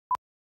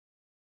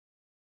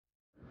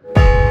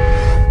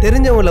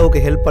தெரிஞ்சவங்க லவ்க்கு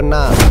ஹெல்ப் பண்ணா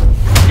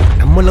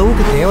நம்ம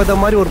லவ்க்கு தேவதை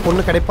மாதிரி ஒரு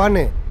பொண்ணு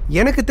கிடைப்பான்னு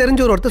எனக்கு தெரிஞ்ச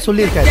ஒரு ஒருத்தர்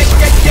சொல்லியிருக்காரு.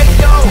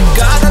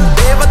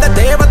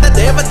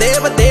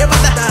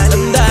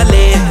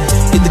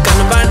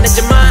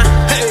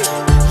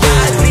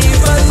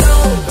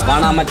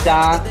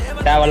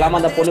 தேவையில்லாம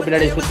அந்த பொண்ணு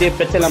பின்னாடி சுத்தி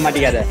பிரச்சனை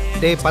மாட்டிக்காத.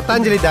 டேய்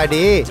பத்தாஞ்சலி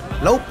டாடி,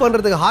 லவ்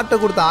பண்றதுக்கு ஹார்ட்டை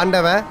கொடுத்த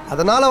ஆண்டவன்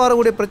அதனால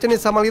வரக்கூடிய பிரச்சனை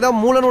சமாளிக்க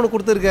தான் மூளைன்னு ஒன்று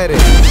கொடுத்துருக்காரு.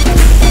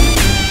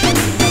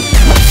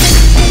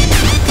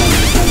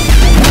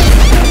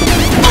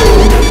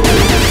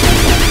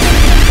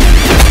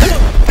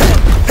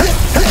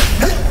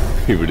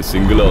 இப்படி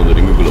சிங்கிளா வந்து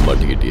ரிங்குக்குள்ள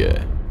மாட்டிக்கிட்டிய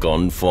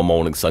கன்ஃபார்மா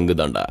உனக்கு சங்கு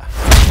தாண்டா.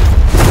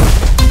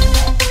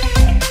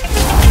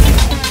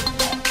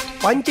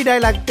 பஞ்சி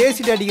டைலாக்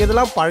பேசிட்டு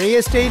அடிக்கிறதுலாம் பழைய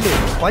ஸ்டைலு,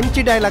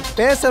 பஞ்சி டைலாக்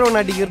பேசுறவன்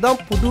அடிக்கிறது தான்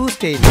புது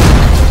ஸ்டைல்.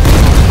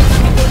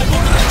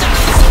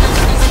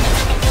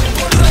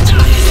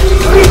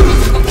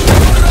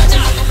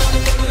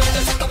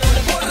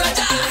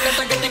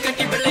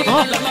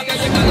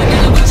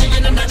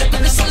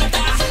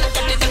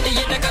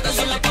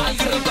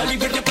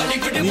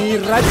 நீ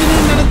ரஜினி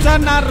நினைச்சா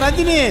நான்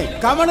ரஜினி,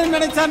 கமல்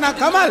நினைச்சா நான்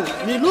கமல்,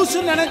 நீ லூசு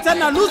நினைச்சா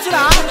நான்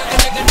லூசுடா.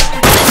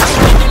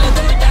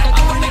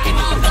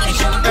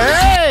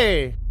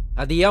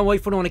 அது ஏன்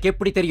ஒய்ஃப்னு உனக்கு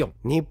எப்படி தெரியும்?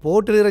 நீ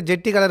போட்டுருக்கிற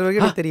ஜெட்டி கலர்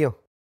வரைக்கும் எனக்கு தெரியும்.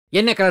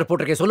 என்ன கலர்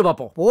போட்டிருக்கே சொல்லு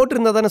பாப்போம்.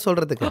 போட்டிருந்தா தானே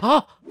சொல்றதுக்கு.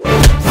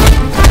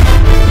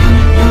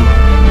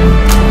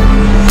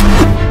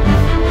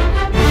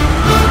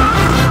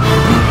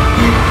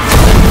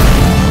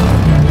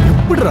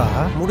 எப்படிடா?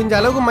 முடிஞ்ச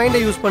அளவுக்கு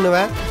மைண்டை யூஸ்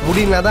பண்ணுவேன்,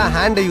 முடியலதான்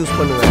ஹேண்டை யூஸ்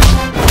பண்ணுவேன்.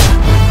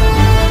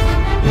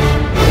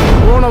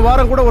 போன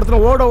வாரம் கூட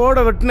ஒருத்தனை ஓட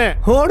ஓட வெட்டினேன்.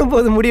 ஓடும்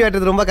போது முடி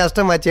வெட்டுறது ரொம்ப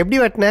கஷ்டமாச்சு. எப்படி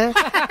வெட்டினேன்?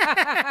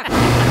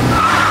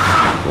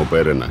 உன்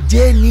பேர் என்ன?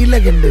 J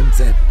Neelakandan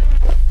sir.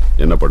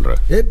 என்ன பண்ற?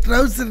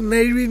 ட்ரவுசர்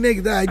நழுவினே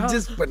இதை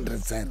அட்ஜஸ்ட்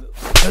பண்றேன் சார்.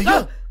 ஐயோ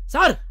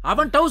சார்,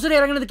 அவன் டவுசர்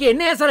இறங்குனதுக்கு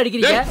என்ன சார்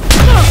அடிக்கிறீங்க?